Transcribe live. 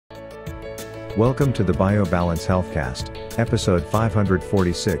Welcome to the BioBalance Healthcast, episode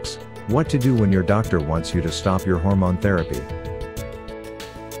 546, What to Do When Your Doctor Wants You to Stop Your Hormone Therapy.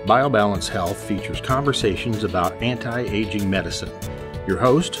 BioBalance Health features conversations about anti-aging medicine. Your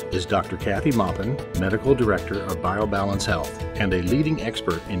host is Dr. Kathy Maupin, Medical Director of BioBalance Health and a leading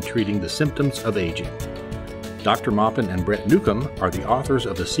expert in treating the symptoms of aging. Dr. Maupin and Brett Newcomb are the authors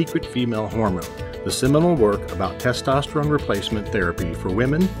of The Secret Female Hormone, the seminal work about testosterone replacement therapy for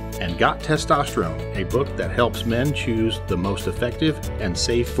women, and Got Testosterone, a book that helps men choose the most effective and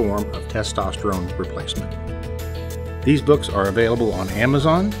safe form of testosterone replacement. These books are available on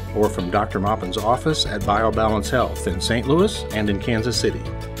Amazon or from Dr. Maupin's office at BioBalance Health in St. Louis and in Kansas City.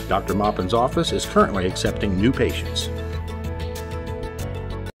 Dr. Maupin's office is currently accepting new patients.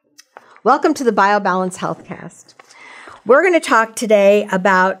 Welcome to the BioBalance Healthcast. We're going to talk today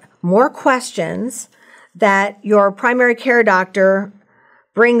about more questions that your primary care doctor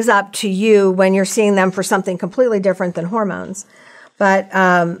brings up to you when you're seeing them for something completely different than hormones. But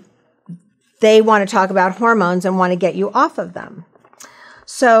they want to talk about hormones and want to get you off of them.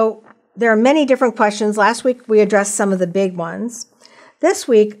 So there are many different questions. Last week we addressed some of the big ones. This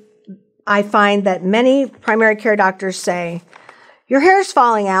week I find that many primary care doctors say, your hair is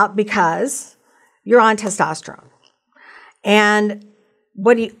falling out because you're on testosterone. And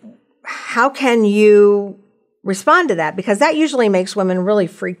how can you respond to that? Because that usually makes women really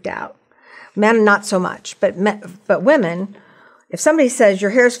freaked out. Men, not so much. But women, if somebody says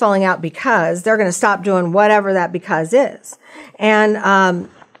your hair is falling out because, they're going to stop doing whatever that because is. And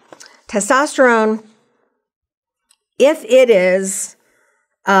testosterone, if it is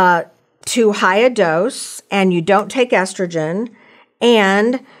too high a dose and you don't take estrogen,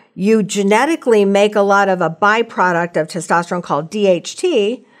 and you genetically make a lot of a byproduct of testosterone called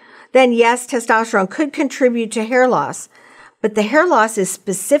DHT, then yes, testosterone could contribute to hair loss. But the hair loss is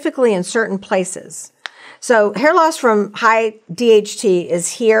specifically in certain places. So hair loss from high DHT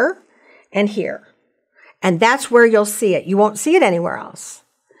is here and here. And that's where you'll see it. You won't see it anywhere else.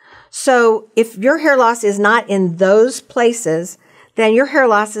 So if your hair loss is not in those places, then your hair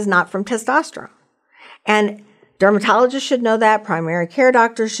loss is not from testosterone. And dermatologists should know that. Primary care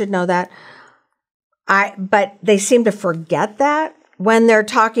doctors should know that. But they seem to forget that when they're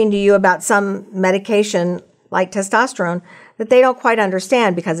talking to you about some medication like testosterone that they don't quite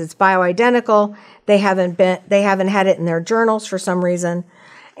understand because it's bioidentical. They haven't had it in their journals for some reason,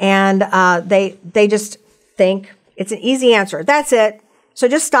 and they just think it's an easy answer. That's it. So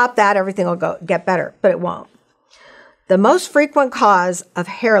just stop that. Everything will get better, but it won't. The most frequent cause of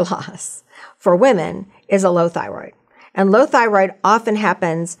hair loss for women is a low thyroid. And low thyroid often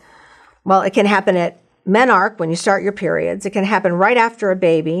happens, well, it can happen at menarche when you start your periods. It can happen right after a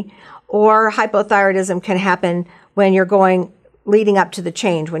baby, or hypothyroidism can happen when you're leading up to the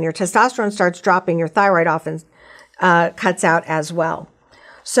change. When your testosterone starts dropping, your thyroid often cuts out as well.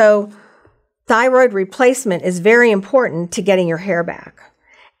 So thyroid replacement is very important to getting your hair back.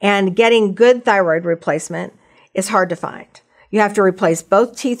 And getting good thyroid replacement is hard to find. You have to replace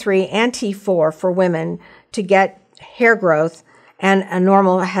both T3 and T4 for women to get hair growth and a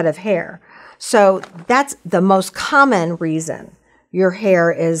normal head of hair. So that's the most common reason your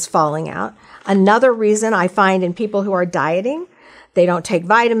hair is falling out. Another reason I find in people who are dieting, they don't take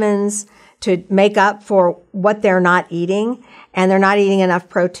vitamins to make up for what they're not eating, and they're not eating enough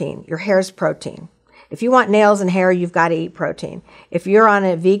protein. Your hair's protein. If you want nails and hair, you've got to eat protein. If you're on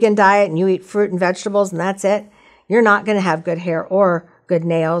a vegan diet and you eat fruit and vegetables and that's it, you're not going to have good hair or good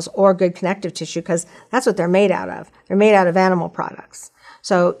nails or good connective tissue because that's what they're made out of. They're made out of animal products.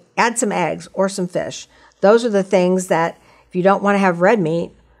 So add some eggs or some fish. Those are the things that if you don't want to have red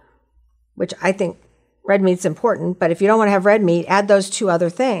meat, which I think red meat's important, but if you don't want to have red meat, add those two other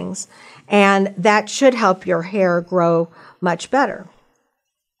things. And that should help your hair grow much better.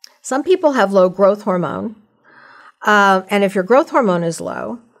 Some people have low growth hormone. And if your growth hormone is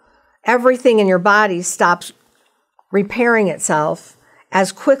low, everything in your body stops repairing itself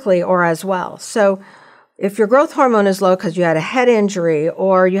as quickly or as well. So if your growth hormone is low because you had a head injury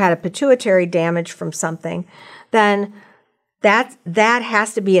or you had a pituitary damage from something, then that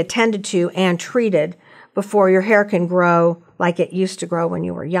has to be attended to and treated before your hair can grow like it used to grow when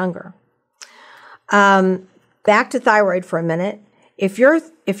you were younger. Back to thyroid for a minute. If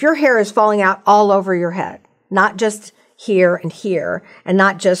your hair is falling out all over your head, not just here and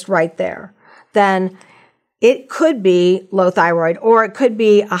not just right there, then it could be low thyroid or it could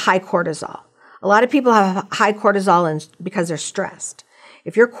be a high cortisol. A lot of people have high cortisol because they're stressed.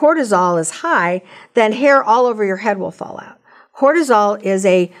 If your cortisol is high, then hair all over your head will fall out. Cortisol is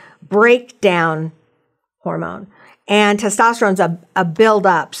a breakdown hormone, and testosterone's a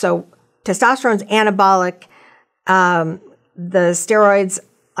build-up. So testosterone's anabolic. The steroids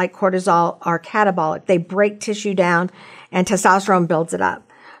like cortisol are catabolic. They break tissue down and testosterone builds it up.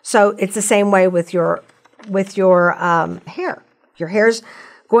 So it's the same way with your hair. Your hair's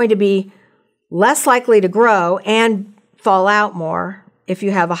going to be less likely to grow and fall out more if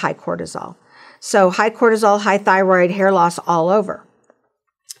you have a high cortisol. So high cortisol, high thyroid, hair loss all over.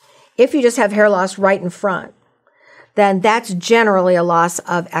 If you just have hair loss right in front, then that's generally a loss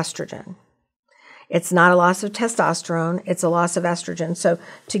of estrogen. It's not a loss of testosterone, it's a loss of estrogen. So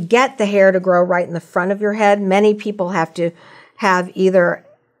to get the hair to grow right in the front of your head, many people have to have either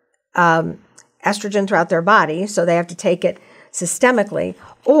estrogen throughout their body, so they have to take it systemically,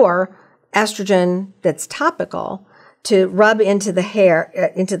 or estrogen that's topical to rub into the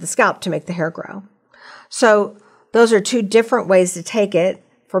hair, into the scalp to make the hair grow. So those are two different ways to take it.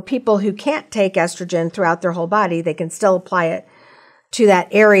 For people who can't take estrogen throughout their whole body, they can still apply it to that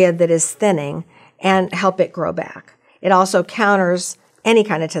area that is thinning and help it grow back. It also counters any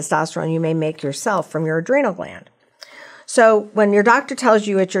kind of testosterone you may make yourself from your adrenal gland. So when your doctor tells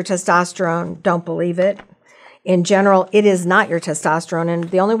you it's your testosterone, don't believe it. In general, it is not your testosterone,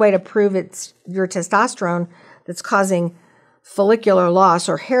 and the only way to prove it's your testosterone that's causing follicular loss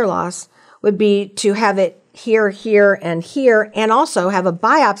or hair loss would be to have it here, here, and also have a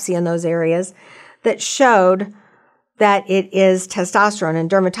biopsy in those areas that showed that it is testosterone, and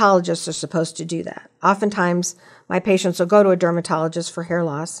dermatologists are supposed to do that. Oftentimes, my patients will go to a dermatologist for hair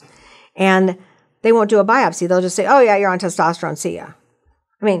loss, and they won't do a biopsy. They'll just say, oh yeah, you're on testosterone, see ya.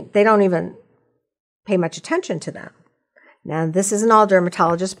 I mean, they don't even pay much attention to them. Now, this isn't all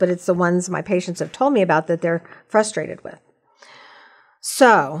dermatologists, but it's the ones my patients have told me about that they're frustrated with.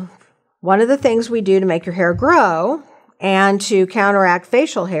 So, one of the things we do to make your hair grow and to counteract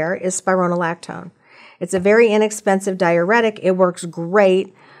facial hair is spironolactone. It's a very inexpensive diuretic. It works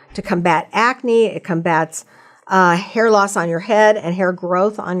great to combat acne. It combats hair loss on your head and hair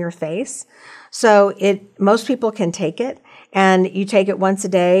growth on your face. So most people can take it, and you take it once a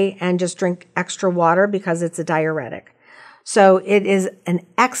day and just drink extra water because it's a diuretic. So it is an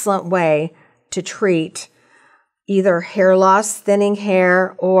excellent way to treat either hair loss, thinning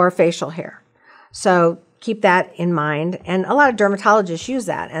hair, or facial hair. So keep that in mind. And a lot of dermatologists use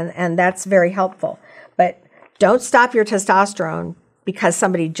that, and that's very helpful. But don't stop your testosterone because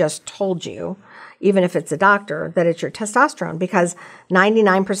somebody just told you, even if it's a doctor, that it's your testosterone, because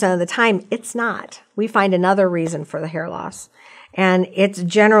 99% of the time, it's not. We find another reason for the hair loss. And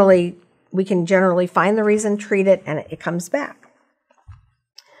we can generally find the reason, treat it, and it comes back.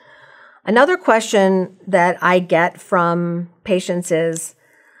 Another question that I get from patients is,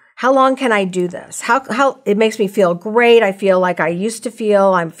 how long can I do this? How it makes me feel great. I feel like I used to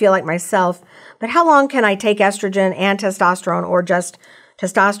feel. I feel like myself. But how long can I take estrogen and testosterone, or just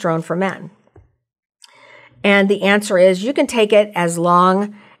testosterone for men? And the answer is you can take it as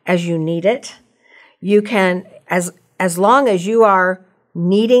long as you need it. You can, as long as you are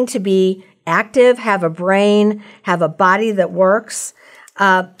needing to be active, have a brain, have a body that works.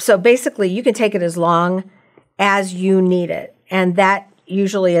 So basically, you can take it as long as you need it. And that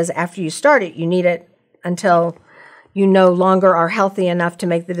usually is after you start it. You need it until you no longer are healthy enough to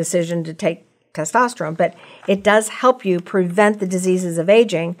make the decision to take testosterone. But it does help you prevent the diseases of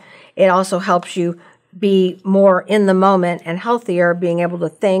aging. It also helps you be more in the moment and healthier, being able to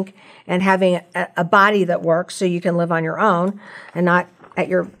think and having a body that works so you can live on your own and not at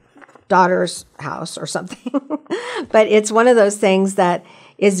your daughter's house or something. But it's one of those things that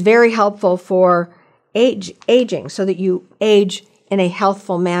is very helpful for aging, so that you age in a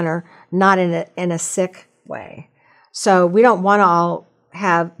healthful manner, not in a sick way. So we don't want to all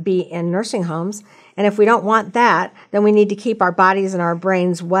be in nursing homes. And if we don't want that, then we need to keep our bodies and our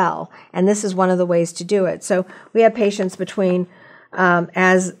brains well. And this is one of the ways to do it. So we have patients between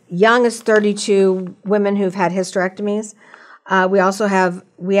as young as 32, women who've had hysterectomies.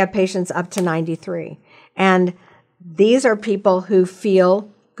 We have patients up to 93. And these are people who feel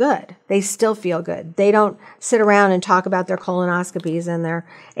good. They still feel good. They don't sit around and talk about their colonoscopies and their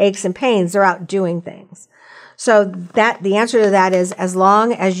aches and pains. They're out doing things. So the answer to that is, as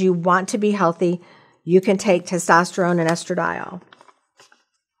long as you want to be healthy, you can take testosterone and estradiol.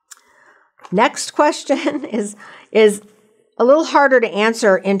 Next question is a little harder to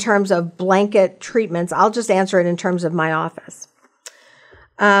answer in terms of blanket treatments. I'll just answer it in terms of my office.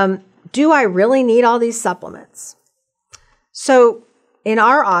 Do I really need all these supplements? So in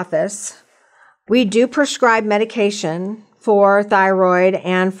our office, we do prescribe medication for thyroid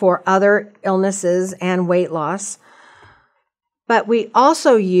and for other illnesses and weight loss. But we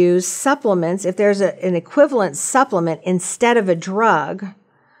also use supplements. If there's an equivalent supplement instead of a drug,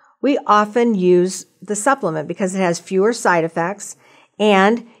 we often use the supplement because it has fewer side effects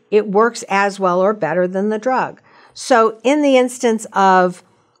and it works as well or better than the drug. So in the instance of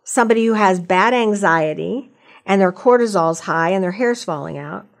somebody who has bad anxiety and their cortisol's high and their hair's falling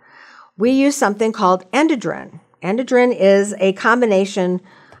out, we use something called endodrin. Endodrin is a combination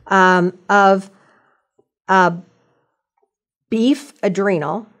of beef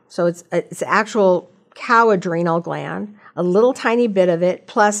adrenal, so it's actual cow adrenal gland, a little tiny bit of it,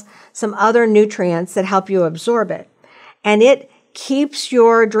 plus some other nutrients that help you absorb it. And it keeps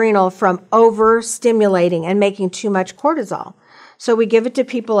your adrenal from overstimulating and making too much cortisol. So we give it to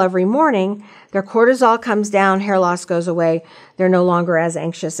people every morning. Their cortisol comes down, hair loss goes away. They're no longer as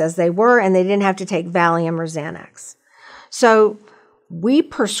anxious as they were, and they didn't have to take Valium or Xanax. So we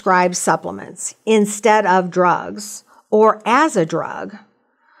prescribe supplements instead of drugs or as a drug.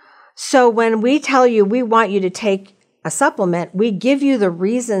 So when we tell you we want you to take a supplement, we give you the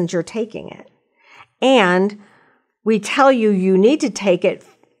reasons you're taking it. And we tell you you need to take it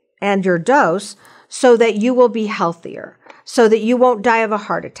and your dose so that you will be healthier, so that you won't die of a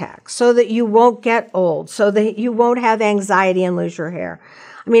heart attack, so that you won't get old, so that you won't have anxiety and lose your hair.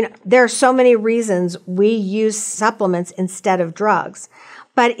 I mean, there are so many reasons we use supplements instead of drugs,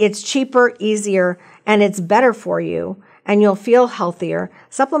 but it's cheaper, easier, and it's better for you, and you'll feel healthier.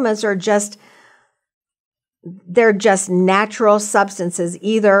 Supplements are they're just natural substances,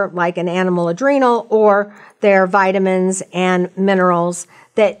 either like an animal adrenal or they're vitamins and minerals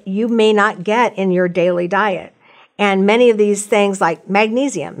that you may not get in your daily diet. And many of these things like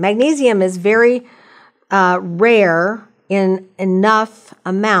magnesium. Magnesium is very rare in enough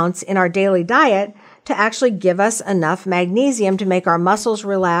amounts in our daily diet to actually give us enough magnesium to make our muscles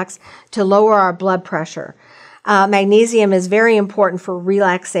relax, to lower our blood pressure. Magnesium is very important for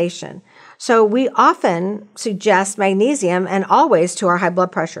relaxation. So we often suggest magnesium and always to our high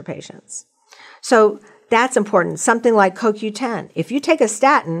blood pressure patients. So that's important. Something like CoQ10. If you take a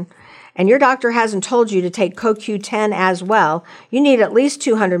statin and your doctor hasn't told you to take CoQ10 as well, you need at least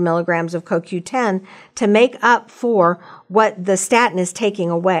 200 milligrams of CoQ10 to make up for what the statin is taking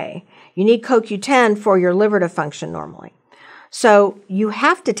away. You need CoQ10 for your liver to function normally. So you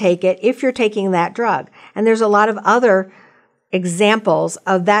have to take it if you're taking that drug. And there's a lot of other examples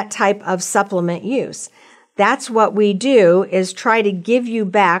of that type of supplement use. That's what we do, is try to give you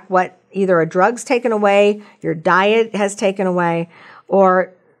back what either a drug's taken away, your diet has taken away,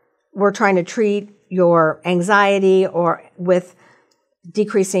 or we're trying to treat your anxiety or with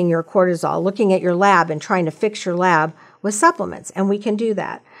decreasing your cortisol, looking at your lab and trying to fix your lab with supplements. And we can do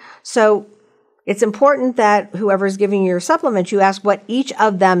that. So it's important that whoever's giving you your supplements, you ask what each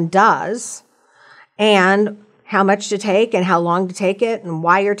of them does and how much to take and how long to take it and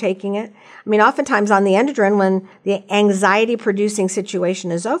why you're taking it. I mean, oftentimes on the endodrin, when the anxiety-producing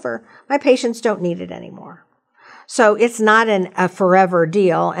situation is over, my patients don't need it anymore. So it's not a forever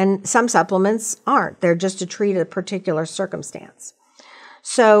deal, and some supplements aren't. They're just to treat a particular circumstance.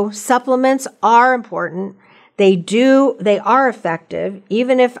 So supplements are important. They are effective.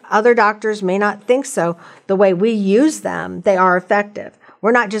 Even if other doctors may not think so, the way we use them, they are effective.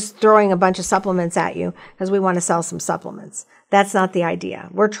 We're not just throwing a bunch of supplements at you because we want to sell some supplements. That's not the idea.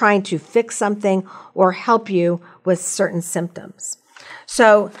 We're trying to fix something or help you with certain symptoms.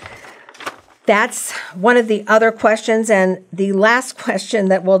 So that's one of the other questions. And the last question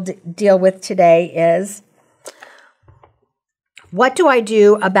that we'll deal with today is, what do I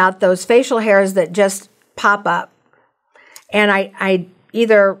do about those facial hairs that just pop up? And I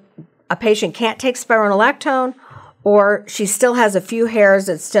either a patient can't take spironolactone, or she still has a few hairs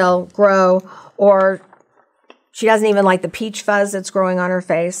that still grow, or she doesn't even like the peach fuzz that's growing on her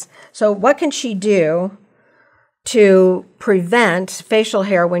face. So what can she do to prevent facial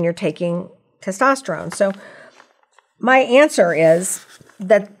hair when you're taking testosterone? So my answer is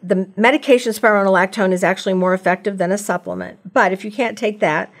that the medication spironolactone is actually more effective than a supplement. But if you can't take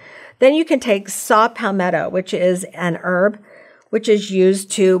that, then you can take saw palmetto, which is an herb which is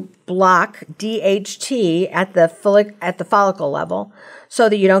used to block DHT at the follicle level so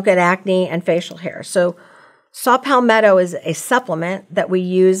that you don't get acne and facial hair. So saw palmetto is a supplement that we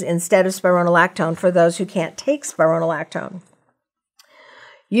use instead of spironolactone for those who can't take spironolactone.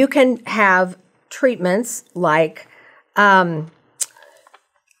 You can have treatments like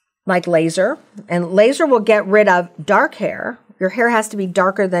laser, and laser will get rid of dark hair. Your hair has to be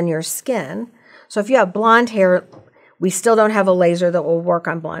darker than your skin. So if you have blonde hair, we still don't have a laser that will work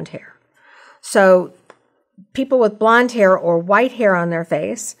on blonde hair. So people with blonde hair or white hair on their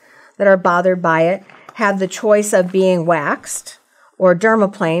face that are bothered by it have the choice of being waxed or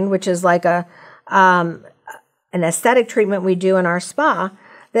dermaplane, which is like an aesthetic treatment we do in our spa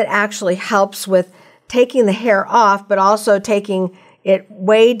that actually helps with taking the hair off, but also taking it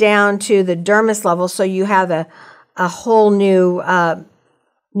way down to the dermis level, so you have a whole new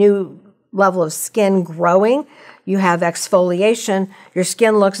level of skin growing. You have exfoliation, your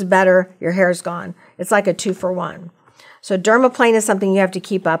skin looks better, your hair's gone. It's like a 2-for-1. So dermaplane is something you have to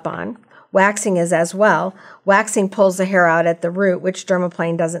keep up on. Waxing is as well. Waxing pulls the hair out at the root, which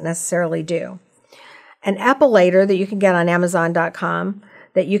dermaplane doesn't necessarily do. An epilator that you can get on Amazon.com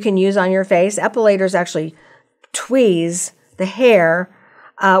that you can use on your face. Epilators actually tweeze the hair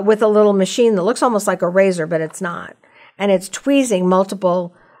with a little machine that looks almost like a razor, but it's not. And it's tweezing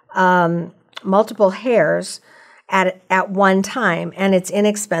multiple hairs at one time, and it's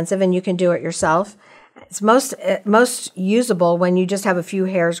inexpensive, and you can do it yourself. It's most usable when you just have a few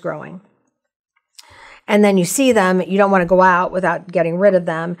hairs growing. And then you see them, you don't want to go out without getting rid of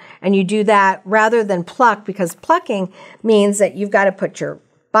them, and you do that rather than pluck, because plucking means that you've got to put your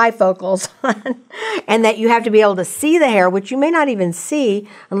bifocals on and that you have to be able to see the hair, which you may not even see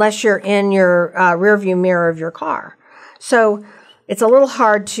unless you're in your rearview mirror of your car. So it's a little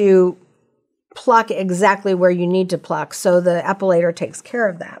hard to pluck exactly where you need to pluck, so the epilator takes care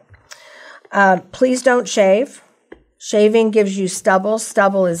of that. Please don't shave. Shaving gives you stubble.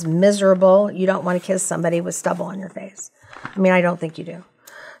 Stubble is miserable. You don't want to kiss somebody with stubble on your face. I mean, I don't think you do.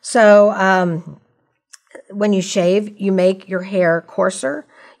 So when you shave, you make your hair coarser.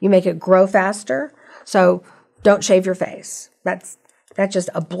 You make it grow faster. So don't shave your face. That's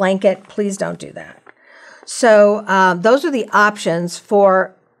just a blanket. Please don't do that. So those are the options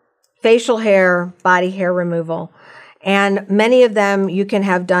for facial hair, body hair removal. And many of them you can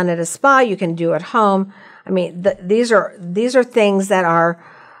have done at a spa. You can do at home. I mean, these are things that are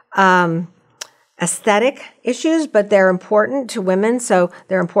aesthetic issues, but they're important to women, so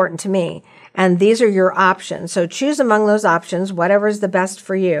they're important to me. And these are your options. So choose among those options, whatever is the best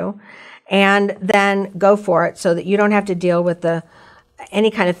for you, and then go for it so that you don't have to deal with any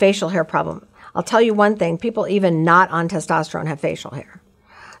kind of facial hair problem. I'll tell you one thing, people even not on testosterone have facial hair.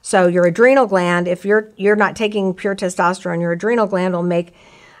 So your adrenal gland, if you're not taking pure testosterone, your adrenal gland will make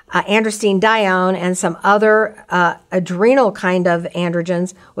androstenedione and some other adrenal kind of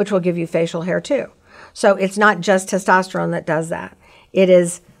androgens, which will give you facial hair too. So it's not just testosterone that does that. It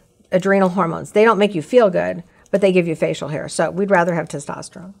is adrenal hormones. They don't make you feel good, but they give you facial hair. So we'd rather have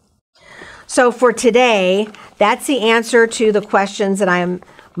testosterone. So for today, that's the answer to the questions that I am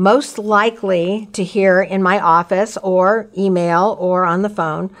most likely to hear in my office or email or on the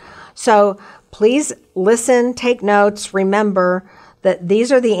phone. So please listen, take notes, remember that these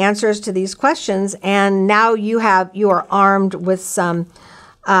are the answers to these questions, and now you are armed with some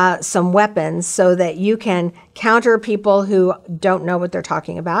weapons so that you can counter people who don't know what they're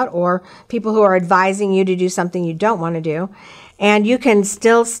talking about, or people who are advising you to do something you don't want to do, and you can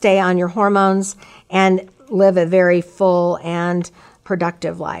still stay on your hormones and live a very full and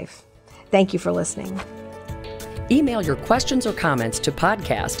productive life. Thank you for listening. Email your questions or comments to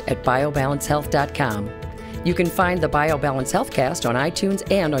podcast@biobalancehealth.com. You can find the BioBalance Healthcast on iTunes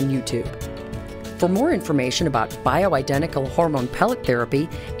and on YouTube. For more information about bioidentical hormone pellet therapy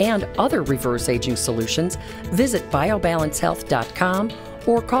and other reverse aging solutions, visit biobalancehealth.com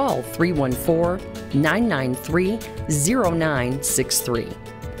or call 314-993-0963.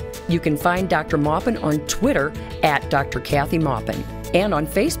 You can find Dr. Maupin on Twitter @Dr. Kathy Maupin and on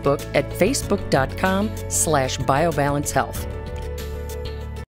Facebook at facebook.com/biobalancehealth.